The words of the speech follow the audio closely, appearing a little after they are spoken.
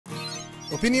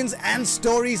Opinions and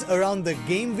stories around the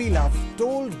game we love,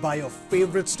 told by your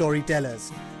favorite storytellers.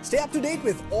 Stay up to date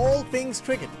with all things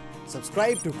cricket.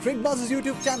 Subscribe to Cricbuzz's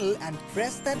YouTube channel and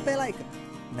press that bell icon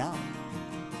now.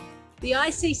 The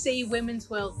ICC Women's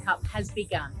World Cup has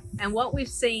begun, and what we've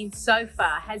seen so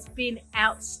far has been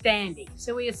outstanding.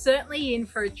 So we are certainly in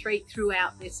for a treat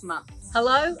throughout this month.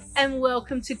 Hello and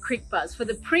welcome to Cricbuzz for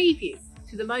the preview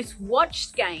to the most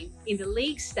watched game in the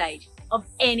league stage of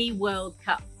any World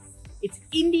Cup. It's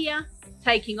India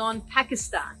taking on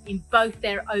Pakistan in both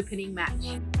their opening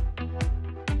match.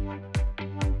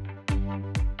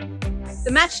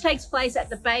 The match takes place at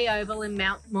the Bay Oval in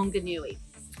Mount Maunganui,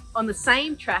 on the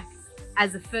same track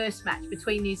as the first match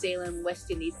between New Zealand and West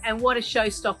Indies, and what a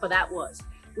showstopper that was.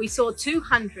 We saw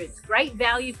 200s, great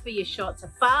value for your shots, a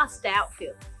fast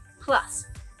outfield, plus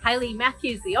Hayley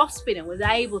Matthews, the off spinner, was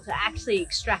able to actually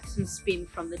extract some spin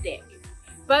from the deck.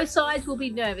 Both sides will be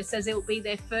nervous as it will be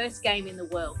their first game in the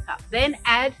World Cup. Then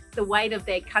add the weight of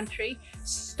their country,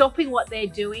 stopping what they're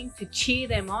doing to cheer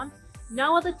them on.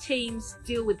 No other teams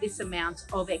deal with this amount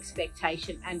of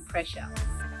expectation and pressure.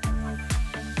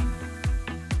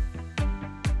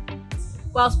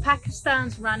 Whilst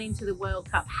Pakistan's run into the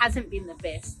World Cup hasn't been the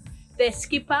best, their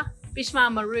skipper, Bismillah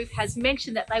Maroof, has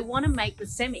mentioned that they want to make the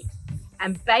semis.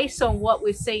 And based on what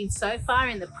we've seen so far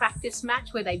in the practice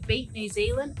match where they beat New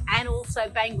Zealand and also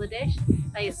Bangladesh,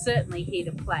 they are certainly here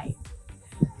to play.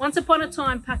 Once upon a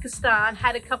time, Pakistan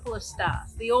had a couple of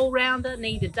stars. The all-rounder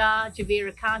Nida Dar,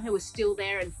 Javira Khan, who was still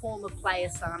there, and former player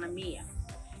Sana Mir.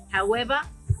 However,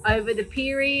 over the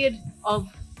period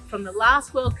from the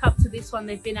last World Cup to this one,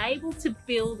 they've been able to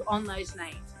build on those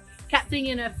names. Captaining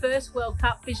in her first World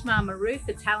Cup, Bismillah Maroof,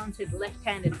 a talented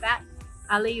left-handed bat,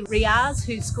 Ali Riaz,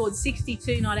 who scored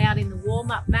 62 not out in the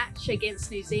warm-up match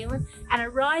against New Zealand, and a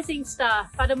rising star,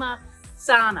 Fatima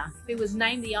Sana, who was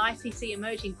named the ICC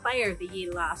Emerging Player of the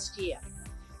Year last year.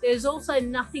 There's also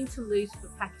nothing to lose for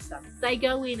Pakistan. They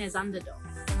go in as underdogs.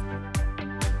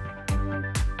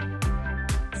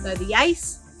 So the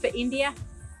ace for India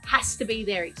has to be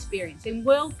their experience. In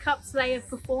World Cups they have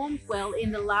performed well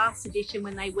in the last edition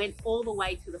when they went all the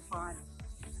way to the final.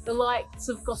 The likes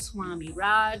of Goswami,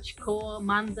 Raj, Kaur,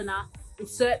 Mandana will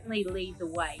certainly lead the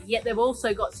way. Yet they've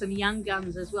also got some young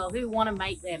guns as well who want to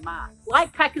make their mark.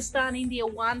 Like Pakistan, India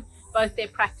won both their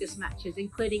practice matches,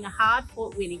 including a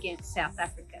hard-fought win against South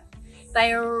Africa.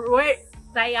 They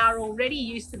are already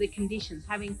used to the conditions,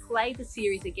 having played the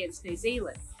series against New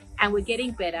Zealand, and we're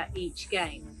getting better each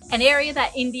game. An area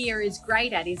that India is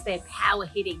great at is their power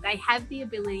hitting. They have the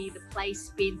ability to play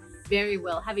spin very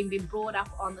well, having been brought up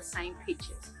on the same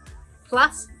pitches.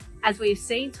 Plus, as we've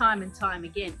seen time and time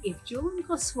again, if Jhulan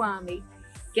Goswami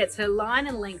gets her line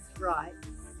and length right,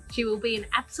 she will be an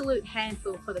absolute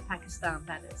handful for the Pakistan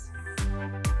batters.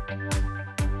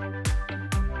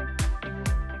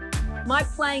 My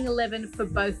playing 11 for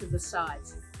both of the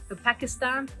sides. For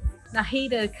Pakistan,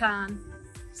 Nahida Khan,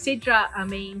 Sidra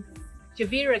Amin,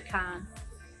 Javira Khan,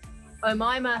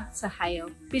 Omaima Sahel,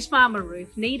 Bismillah Maroof,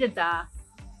 Nida Dar,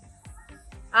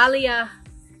 Alia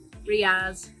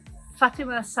Riaz,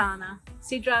 Fatima Sana,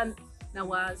 Sidra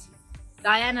Nawaz,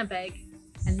 Diana Beg,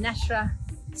 and Nashra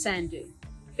Sandhu.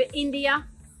 For India,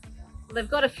 they've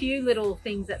got a few little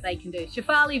things that they can do.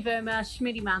 Shafali Verma,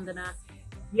 Smriti Mandana,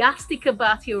 Yastika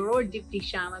Bhatia or Dipti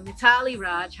Sharma, Mitali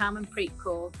Raj, Harmanpreet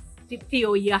Kaur, Dipti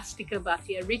or Yastika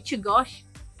Bhatia, Richa Ghosh,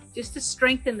 just to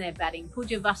strengthen their batting,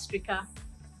 Pooja Vastrika,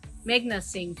 Meghna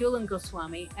Singh, Jhulan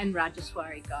Goswami, and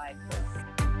Rajeshwari Gaikwad.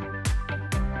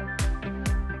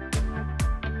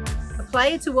 A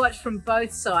player to watch from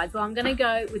both sides, well, I'm going to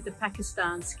go with the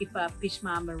Pakistan skipper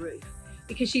Bismillah Maroof,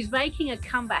 because she's making a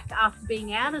comeback after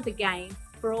being out of the game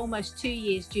for almost 2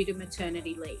 years due to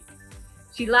maternity leave.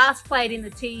 She last played in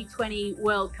the T20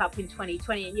 World Cup in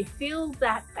 2020, and you feel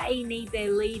that they need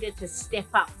their leader to step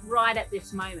up right at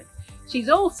this moment. She's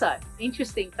also,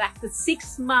 interesting fact, the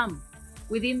 6th mum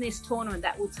within this tournament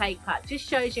that will take part. Just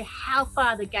shows you how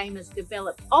far the game has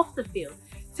developed off the field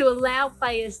to allow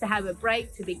players to have a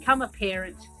break, to become a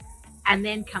parent, and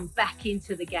then come back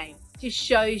into the game. Just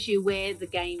shows you where the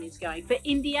game is going. For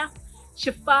India,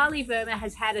 Shafali Verma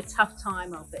has had a tough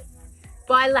time of it.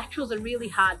 Bilaterals are really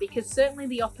hard because certainly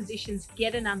the oppositions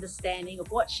get an understanding of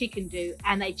what she can do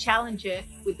and they challenge her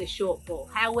with the short ball.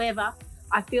 However,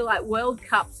 I feel like World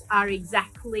Cups are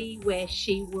exactly where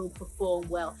she will perform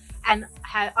well, and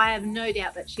I have no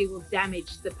doubt that she will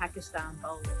damage the Pakistan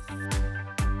bowlers.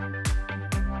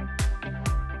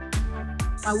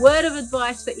 My word of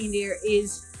advice for India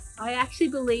is I actually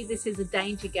believe this is a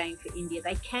danger game for India.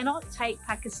 They cannot take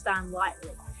Pakistan lightly.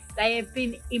 They have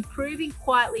been improving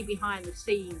quietly behind the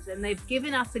scenes, and they've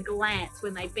given us a glance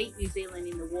when they beat New Zealand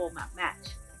in the warm-up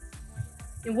match.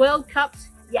 In World Cups,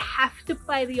 you have to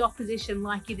play the opposition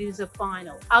like it is a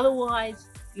final. Otherwise,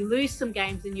 you lose some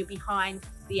games and you're behind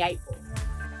the 8 ball.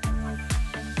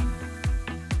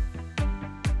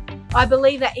 I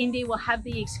believe that India will have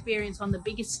the experience on the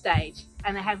biggest stage,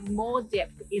 and they have more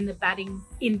depth in the batting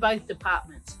in both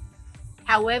departments.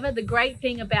 However, the great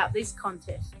thing about this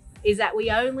contest is that we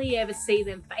only ever see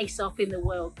them face off in the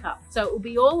World Cup. So it will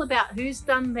be all about who's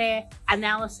done their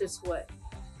analysis work,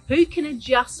 who can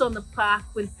adjust on the park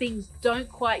when things don't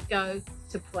quite go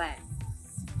to plan.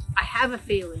 I have a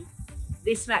feeling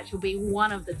this match will be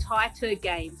one of the tighter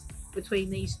games between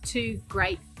these two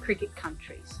great cricket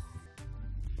countries.